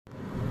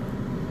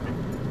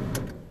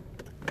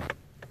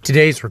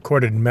Today's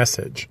recorded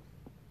message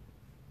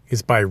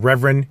is by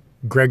Reverend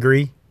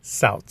Gregory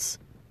Souts,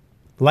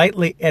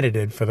 lightly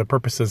edited for the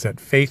purposes at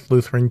Faith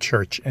Lutheran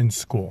Church and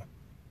School.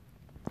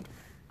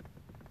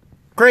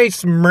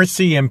 Grace,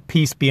 mercy, and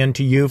peace be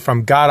unto you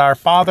from God our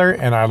Father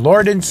and our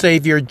Lord and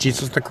Savior,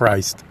 Jesus the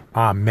Christ.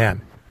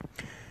 Amen.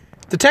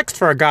 The text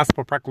for our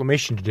gospel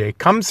proclamation today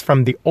comes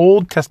from the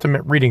Old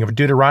Testament reading of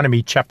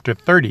Deuteronomy chapter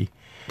 30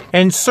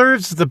 and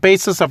serves as the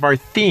basis of our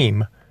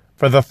theme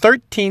for the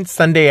 13th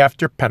Sunday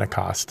after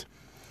Pentecost,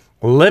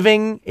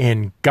 living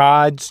in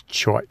God's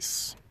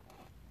choice.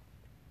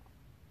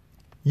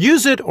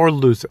 Use it or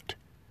lose it.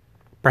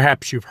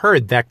 Perhaps you've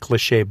heard that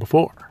cliche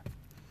before.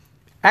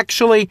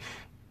 Actually,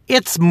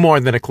 it's more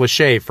than a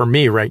cliche for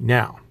me right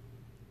now.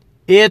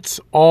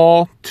 It's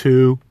all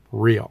too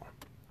real.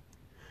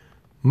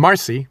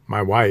 Marcy,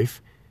 my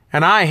wife,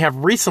 and I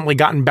have recently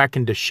gotten back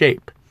into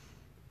shape.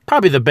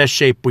 Probably the best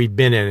shape we've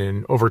been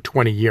in over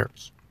 20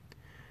 years.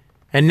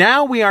 And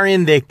now we are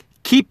in the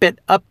keep it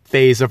up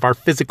phase of our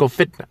physical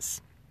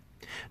fitness.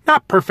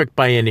 Not perfect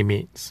by any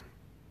means.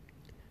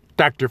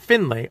 Dr.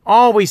 Finlay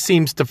always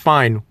seems to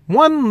find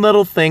one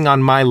little thing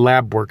on my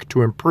lab work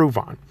to improve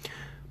on.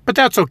 But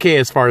that's okay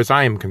as far as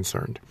I am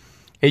concerned.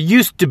 It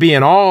used to be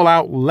an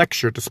all-out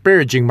lecture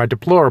disparaging my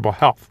deplorable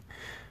health.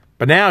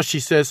 But now she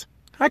says,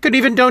 I could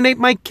even donate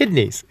my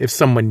kidneys if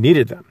someone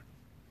needed them.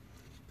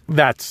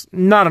 That's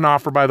not an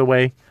offer, by the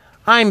way.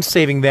 I'm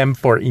saving them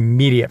for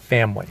immediate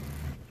family.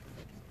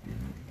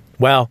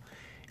 Well,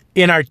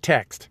 in our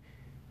text,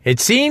 it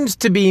seems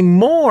to be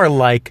more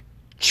like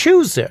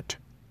choose it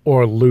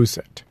or lose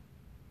it.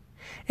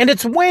 And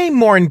it's way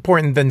more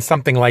important than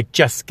something like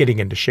just getting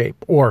into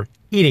shape or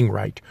eating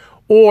right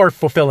or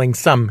fulfilling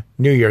some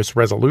New Year's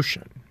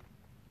resolution.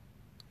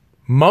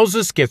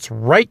 Moses gets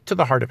right to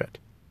the heart of it.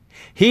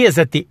 He is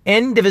at the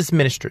end of his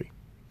ministry,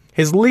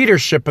 his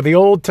leadership of the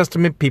Old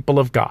Testament people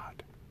of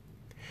God.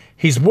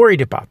 He's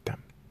worried about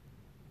them.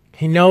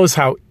 He knows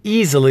how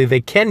easily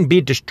they can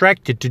be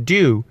distracted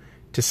to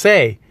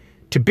say,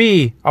 to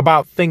be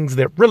about things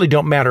that really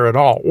don't matter at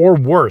all, or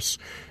worse,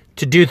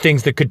 to do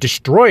things that could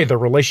destroy the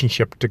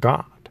relationship to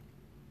God.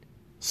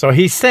 So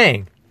he's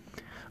saying,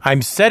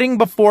 I'm setting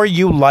before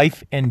you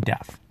life and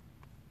death.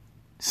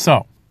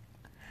 So,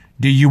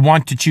 do you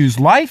want to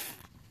choose life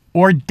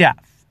or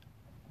death?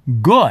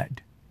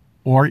 Good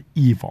or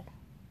evil?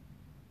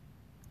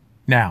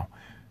 Now,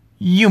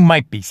 you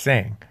might be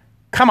saying,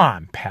 come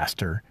on,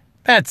 Pastor,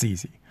 that's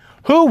easy.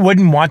 Who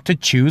wouldn't want to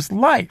choose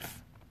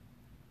life?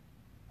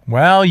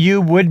 Well, you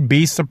would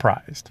be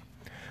surprised.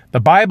 The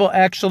Bible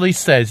actually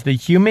says that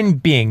human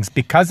beings,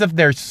 because of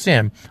their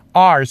sin,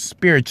 are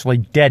spiritually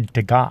dead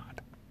to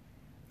God.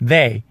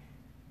 They,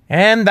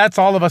 and that's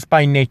all of us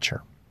by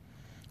nature,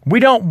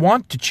 we don't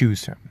want to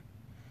choose Him.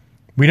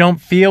 We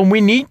don't feel we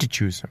need to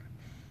choose Him.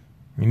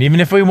 And even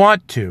if we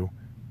want to,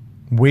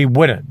 we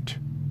wouldn't.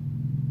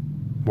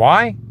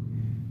 Why?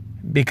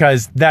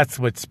 Because that's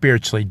what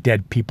spiritually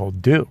dead people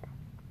do.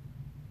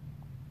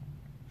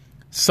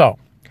 So,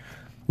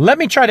 let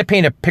me try to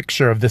paint a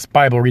picture of this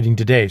Bible reading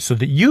today so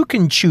that you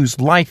can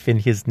choose life in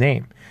His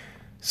name,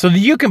 so that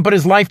you can put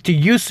His life to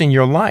use in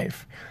your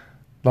life,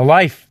 the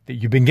life that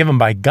you've been given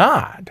by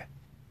God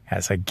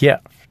as a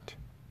gift.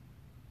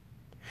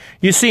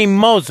 You see,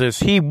 Moses,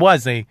 he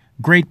was a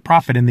great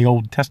prophet in the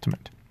Old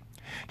Testament.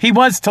 He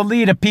was to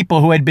lead a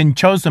people who had been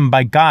chosen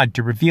by God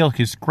to reveal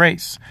His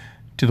grace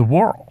to the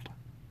world.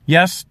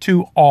 Yes,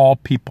 to all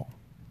people.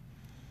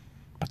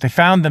 But they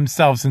found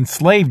themselves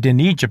enslaved in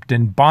Egypt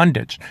in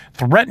bondage,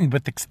 threatened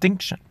with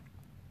extinction.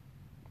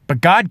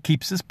 But God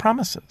keeps His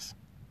promises.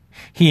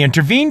 He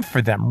intervened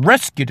for them,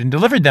 rescued and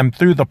delivered them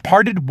through the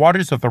parted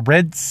waters of the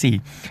Red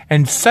Sea,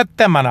 and set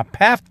them on a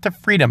path to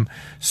freedom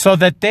so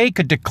that they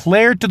could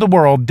declare to the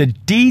world the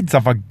deeds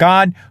of a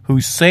God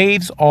who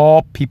saves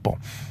all people,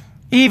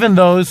 even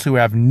those who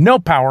have no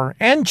power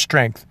and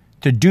strength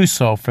to do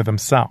so for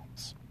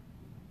themselves.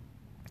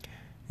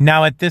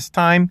 Now at this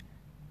time,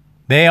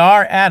 they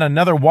are at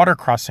another water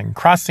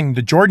crossing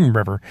the Jordan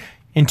River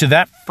into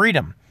that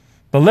freedom,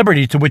 the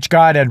liberty to which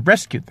God had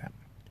rescued them.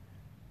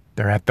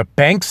 They're at the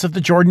banks of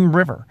the Jordan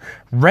River,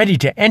 ready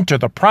to enter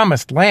the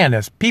promised land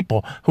as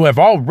people who have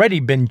already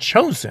been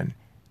chosen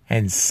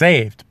and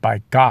saved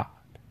by God.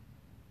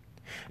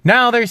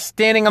 Now they're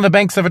standing on the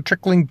banks of a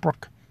trickling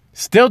brook,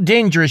 still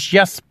dangerous,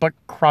 yes, but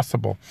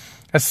crossable,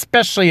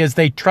 especially as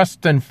they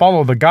trust and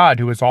follow the God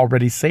who has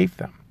already saved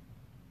them.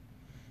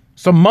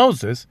 So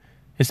Moses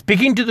is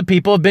speaking to the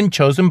people who have been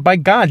chosen by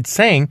God,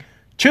 saying,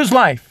 choose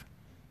life.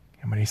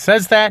 And when he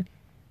says that,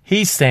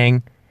 he's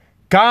saying,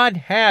 God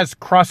has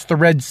crossed the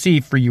Red Sea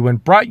for you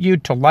and brought you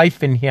to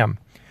life in Him.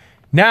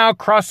 Now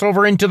cross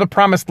over into the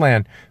promised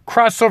land.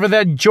 Cross over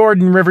that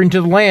Jordan River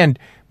into the land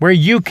where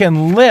you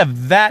can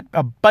live that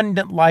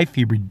abundant life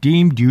He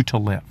redeemed you to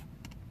live.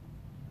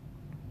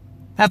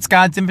 That's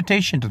God's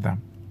invitation to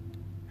them.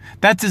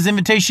 That's His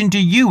invitation to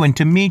you and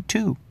to me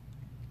too.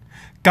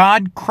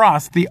 God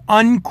crossed the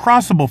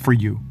uncrossable for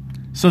you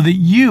so that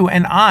you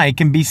and I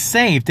can be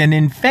saved and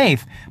in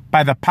faith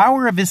by the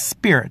power of His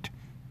Spirit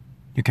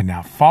You can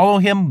now follow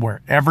him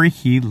wherever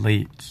he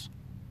leads.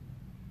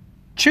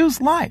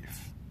 Choose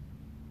life.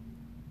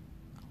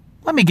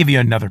 Let me give you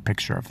another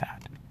picture of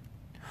that.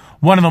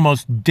 One of the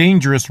most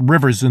dangerous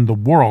rivers in the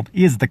world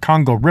is the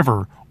Congo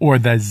River or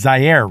the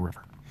Zaire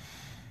River.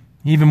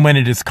 Even when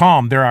it is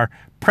calm, there are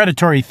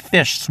predatory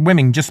fish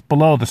swimming just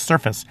below the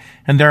surface,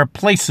 and there are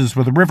places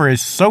where the river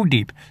is so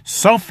deep,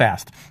 so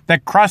fast,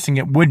 that crossing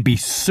it would be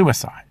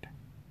suicide.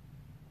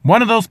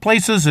 One of those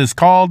places is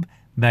called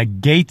the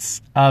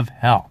Gates of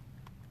Hell.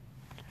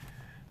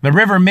 The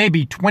river may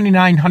be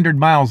 2,900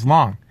 miles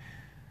long,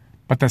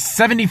 but the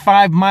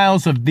 75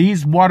 miles of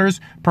these waters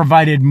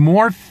provided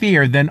more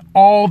fear than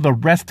all the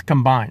rest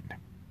combined.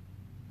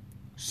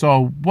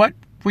 So what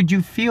would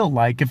you feel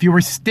like if you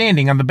were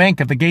standing on the bank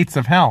of the Gates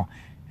of Hell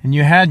and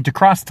you had to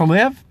cross to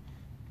live?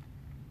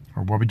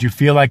 Or what would you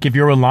feel like if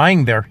you were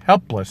lying there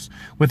helpless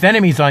with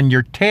enemies on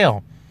your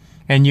tail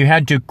and you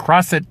had to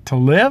cross it to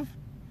live?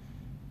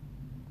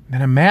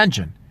 Then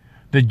imagine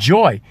the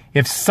joy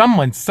if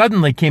someone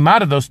suddenly came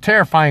out of those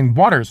terrifying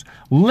waters,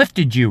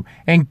 lifted you,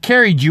 and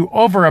carried you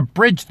over a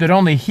bridge that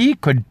only he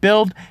could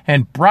build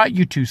and brought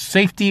you to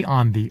safety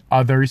on the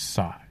other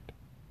side.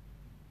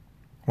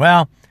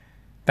 Well,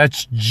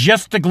 that's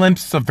just a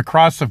glimpse of the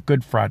cross of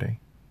Good Friday.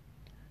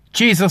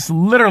 Jesus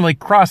literally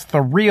crossed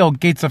the real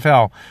gates of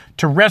hell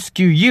to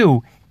rescue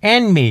you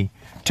and me,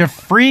 to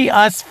free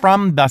us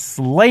from the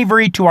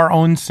slavery to our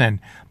own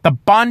sin, the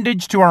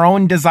bondage to our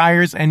own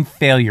desires and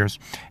failures,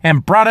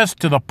 and brought us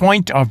to the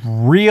point of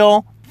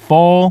real,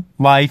 full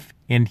life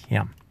in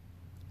him.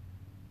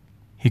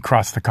 He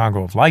crossed the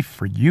Congo of life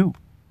for you.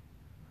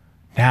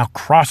 Now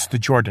cross the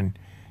Jordan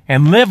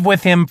and live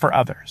with him for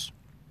others.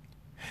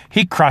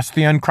 He crossed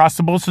the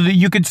uncrossable so that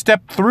you could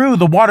step through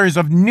the waters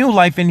of new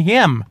life in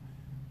him,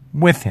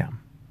 with him.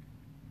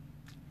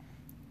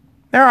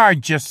 There are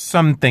just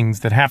some things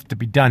that have to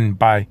be done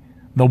by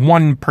the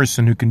one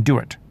person who can do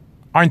it,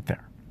 aren't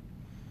there?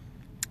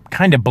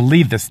 Kind of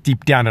believe this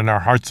deep down in our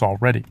hearts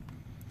already.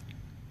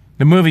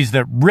 The movies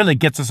that really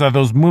gets us are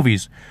those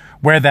movies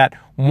where that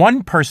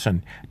one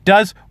person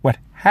does what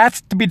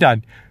has to be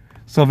done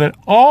so that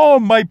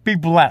all might be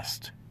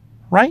blessed,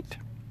 right?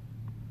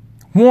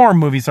 War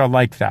movies are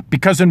like that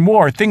because in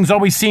war, things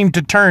always seem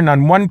to turn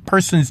on one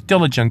person's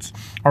diligence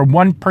or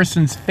one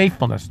person's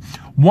faithfulness,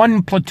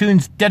 one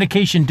platoon's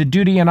dedication to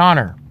duty and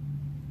honor.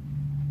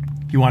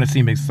 If you want to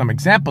see some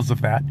examples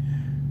of that,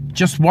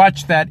 just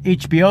watch that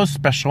HBO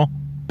special,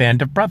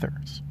 Band of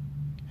Brothers.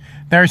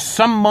 There are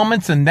some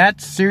moments in that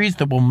series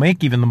that will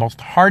make even the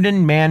most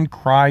hardened man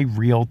cry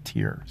real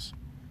tears.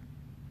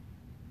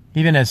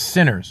 Even as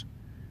sinners,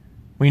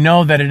 we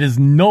know that it is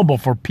noble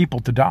for people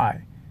to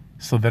die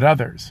so that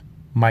others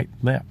might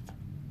live.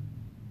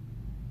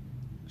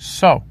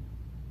 So,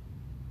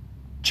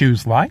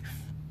 choose life?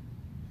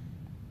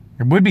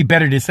 It would be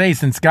better to say,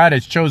 since God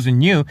has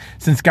chosen you,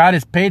 since God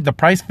has paid the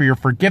price for your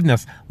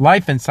forgiveness,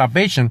 life, and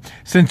salvation,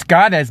 since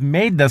God has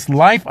made this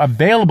life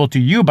available to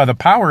you by the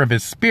power of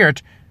his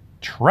Spirit,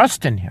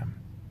 trust in him.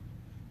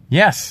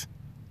 Yes,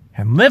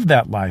 and live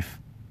that life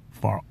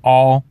for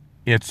all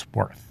it's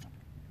worth.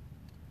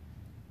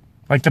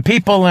 Like the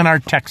people in our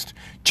text,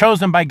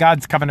 chosen by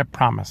God's covenant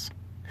promise,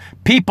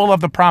 people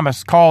of the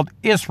promise called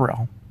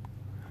Israel,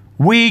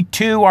 we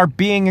too are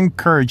being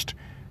encouraged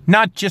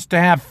not just to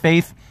have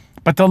faith,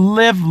 but to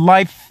live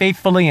life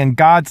faithfully in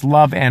God's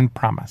love and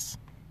promise,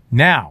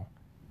 now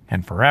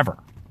and forever.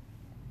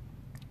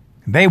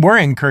 They were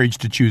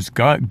encouraged to choose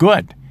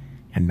good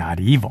and not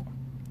evil.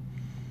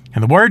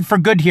 And the word for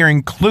good here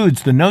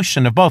includes the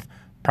notion of both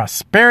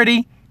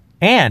prosperity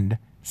and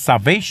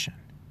salvation,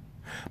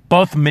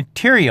 both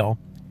material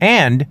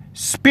and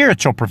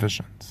spiritual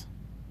provisions.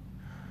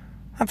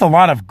 That's a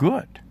lot of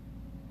good.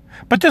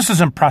 But this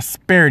isn't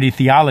prosperity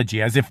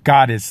theology, as if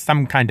God is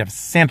some kind of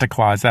Santa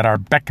Claus at our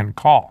beck and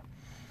call.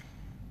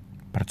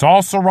 But it's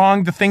also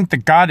wrong to think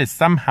that God is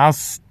somehow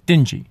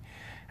stingy,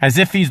 as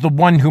if he's the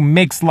one who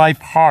makes life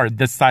hard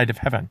this side of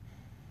heaven.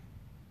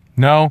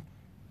 No,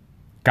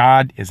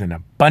 God is an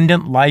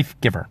abundant life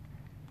giver,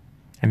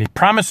 and he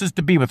promises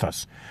to be with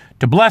us,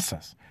 to bless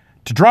us,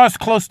 to draw us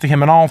close to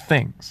him in all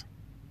things.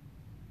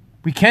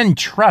 We can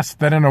trust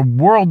that in a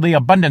worldly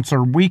abundance,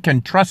 or we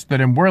can trust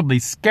that in worldly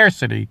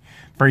scarcity,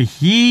 for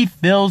he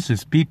fills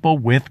his people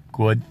with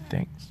good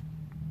things.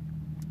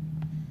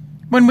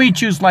 When we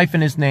choose life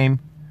in his name,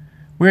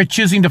 we are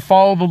choosing to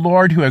follow the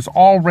Lord who has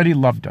already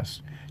loved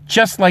us,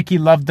 just like he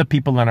loved the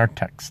people in our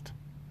text.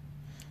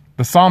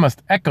 The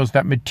psalmist echoes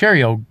that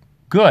material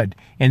good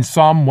in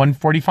Psalm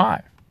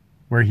 145,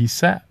 where he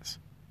says,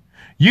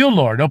 "You,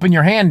 Lord, open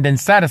your hand and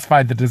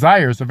satisfy the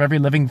desires of every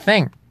living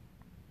thing."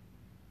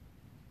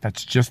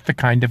 That's just the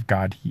kind of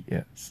God he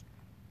is.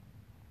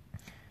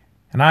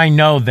 And I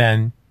know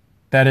then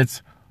that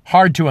it's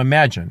hard to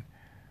imagine,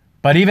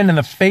 but even in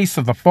the face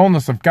of the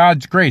fullness of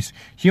God's grace,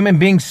 human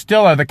beings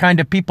still are the kind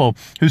of people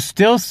who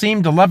still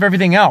seem to love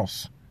everything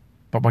else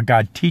but what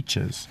God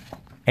teaches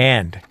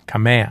and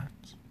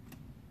commands.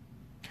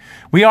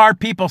 We are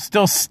people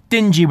still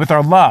stingy with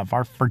our love,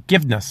 our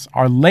forgiveness,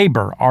 our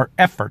labor, our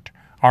effort,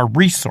 our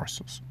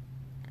resources.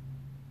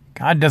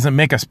 God doesn't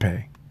make us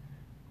pay,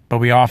 but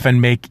we often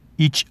make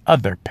each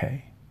other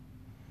pay.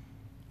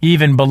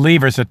 Even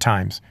believers at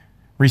times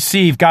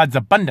receive God's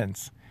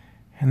abundance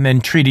and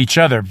then treat each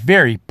other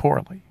very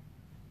poorly.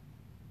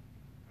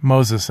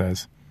 Moses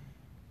says,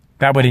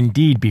 that would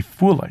indeed be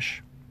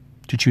foolish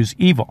to choose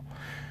evil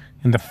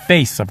in the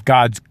face of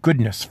God's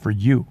goodness for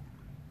you.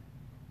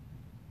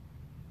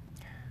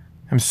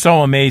 I'm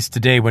so amazed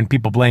today when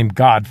people blame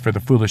God for the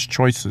foolish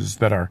choices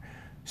that are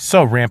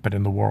so rampant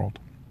in the world.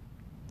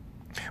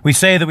 We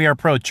say that we are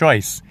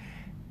pro-choice,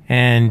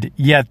 and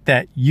yet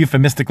that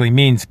euphemistically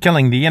means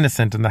killing the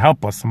innocent and the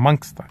helpless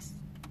amongst us.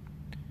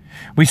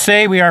 We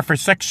say we are for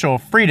sexual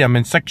freedom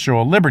and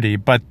sexual liberty,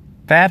 but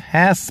that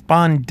has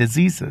spawned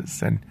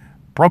diseases and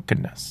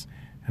brokenness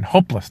and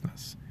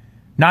hopelessness,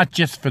 not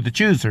just for the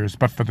choosers,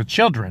 but for the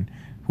children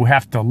who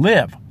have to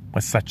live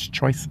with such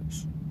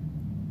choices.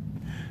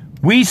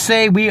 We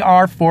say we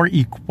are for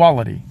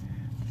equality,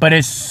 but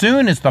as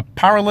soon as the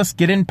powerless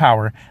get in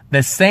power,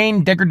 the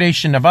same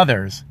degradation of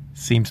others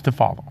seems to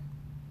follow.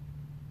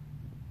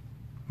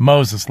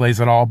 Moses lays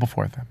it all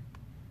before them.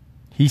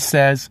 He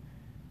says,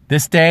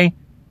 "This day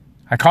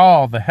I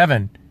call the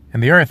heaven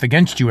and the earth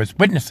against you as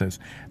witnesses,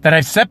 that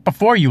I've set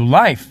before you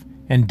life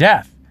and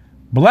death,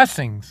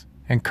 blessings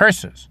and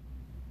curses.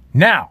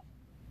 Now,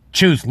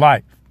 choose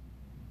life."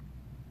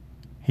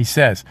 He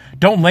says,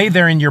 don't lay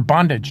there in your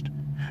bondage.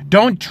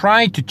 Don't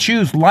try to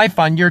choose life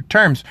on your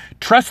terms.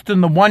 Trust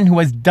in the one who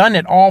has done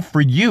it all for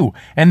you,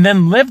 and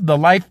then live the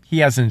life he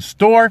has in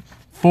store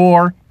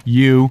for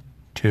you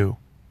too.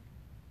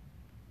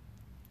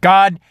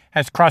 God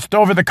has crossed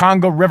over the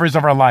Congo rivers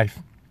of our life.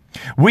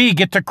 We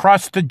get to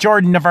cross the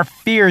Jordan of our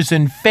fears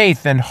in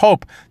faith and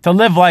hope to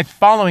live life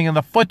following in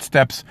the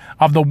footsteps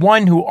of the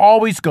one who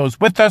always goes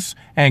with us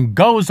and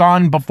goes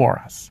on before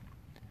us.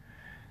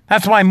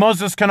 That's why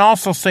Moses can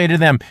also say to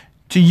them,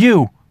 to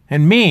you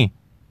and me,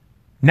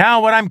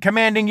 now what I'm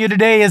commanding you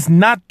today is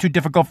not too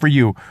difficult for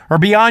you or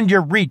beyond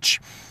your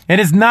reach. It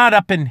is not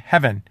up in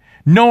heaven,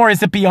 nor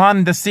is it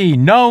beyond the sea.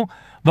 No,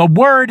 the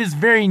word is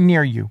very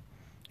near you.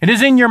 It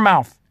is in your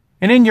mouth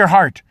and in your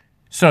heart,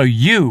 so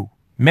you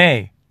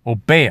may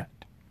obey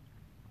it.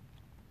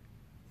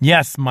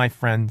 Yes, my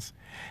friends,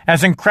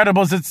 as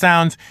incredible as it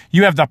sounds,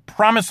 you have the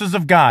promises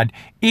of God,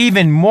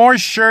 even more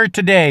sure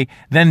today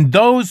than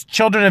those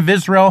children of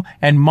Israel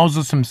and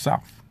Moses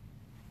himself.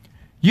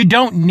 You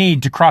don't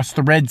need to cross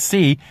the Red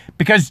Sea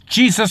because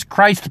Jesus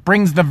Christ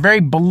brings the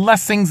very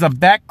blessings of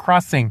that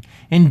crossing.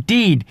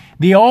 Indeed,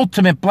 the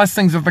ultimate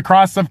blessings of the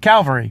cross of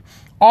Calvary,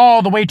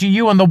 all the way to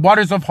you in the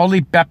waters of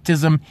holy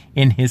baptism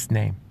in his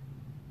name.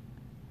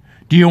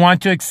 Do you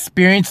want to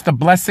experience the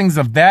blessings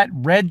of that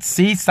Red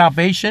Sea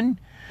salvation?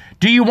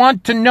 Do you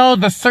want to know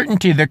the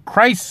certainty that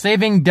Christ's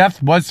saving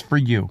death was for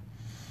you?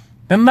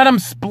 Then let him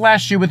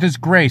splash you with his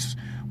grace,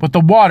 with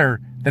the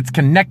water that's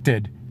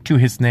connected to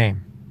his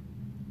name.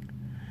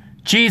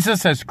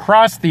 Jesus has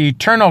crossed the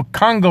eternal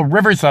Congo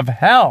rivers of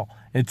hell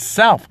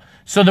itself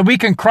so that we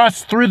can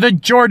cross through the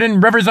Jordan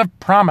rivers of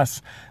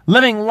promise,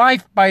 living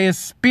life by his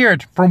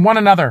Spirit for one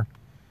another.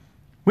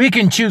 We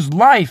can choose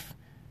life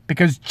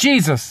because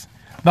Jesus,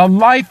 the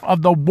life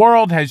of the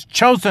world, has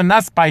chosen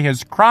us by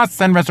his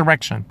cross and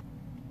resurrection.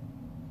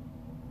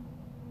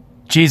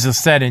 Jesus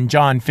said in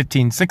John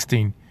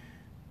 15:16,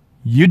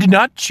 "You did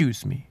not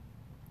choose me,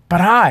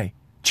 but I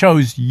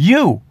chose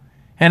you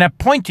and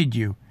appointed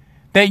you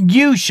that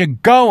you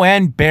should go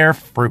and bear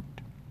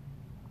fruit."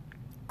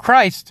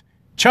 Christ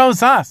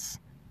chose us.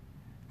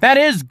 That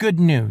is good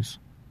news.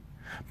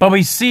 But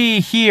we see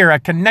here a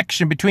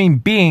connection between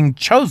being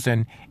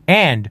chosen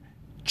and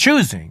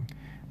choosing,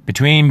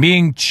 between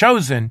being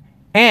chosen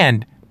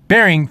and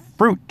bearing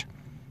fruit,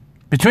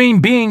 between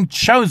being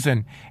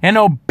chosen and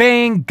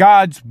obeying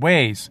God's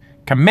ways,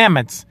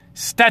 commandments,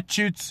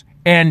 statutes,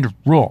 and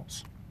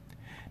rules.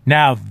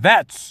 Now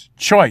that's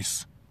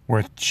choice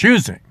worth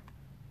choosing,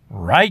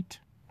 right?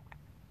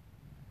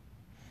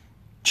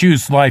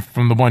 Choose life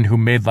from the one who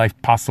made life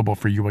possible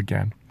for you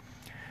again.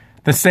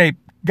 The same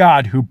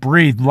God who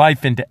breathed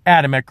life into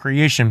Adam at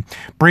creation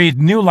breathed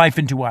new life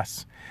into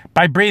us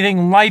by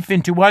breathing life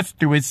into us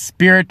through his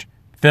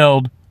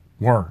Spirit-filled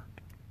word.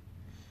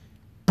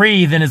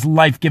 Breathe in his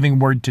life-giving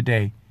word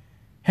today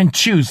and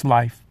choose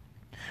life.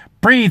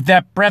 Breathe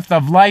that breath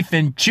of life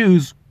and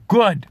choose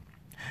good.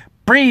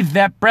 Breathe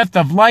that breath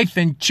of life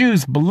and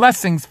choose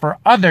blessings for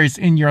others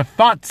in your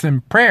thoughts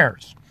and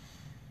prayers.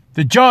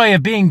 The joy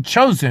of being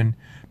chosen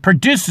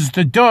produces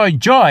the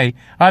joy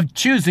of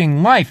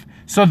choosing life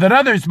so that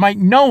others might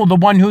know the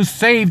one who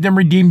saved and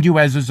redeemed you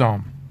as his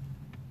own.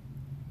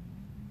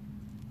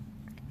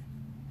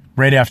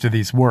 Right after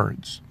these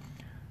words,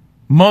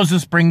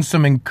 Moses brings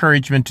some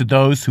encouragement to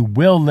those who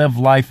will live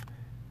life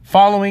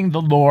following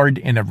the Lord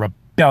in a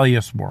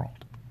rebellious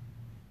world.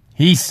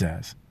 He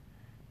says,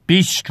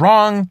 "Be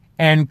strong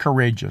and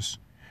courageous.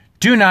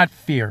 Do not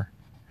fear,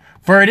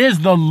 for it is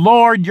the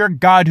Lord your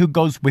God who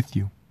goes with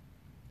you.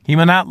 He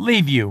will not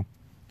leave you.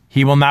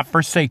 He will not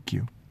forsake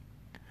you."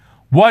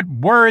 What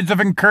words of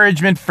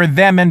encouragement for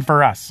them and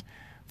for us.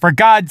 For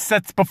God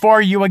sets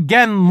before you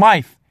again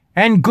life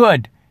and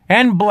good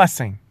and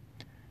blessing.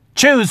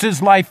 Choose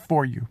his life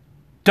for you.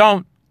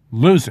 Don't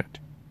lose it.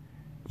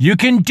 You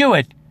can do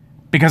it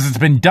because it's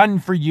been done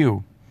for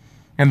you.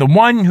 And the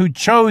one who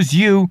chose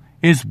you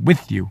is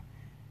with you.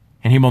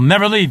 And he will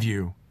never leave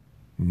you,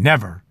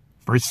 never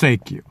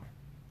forsake you.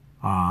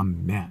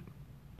 Amen.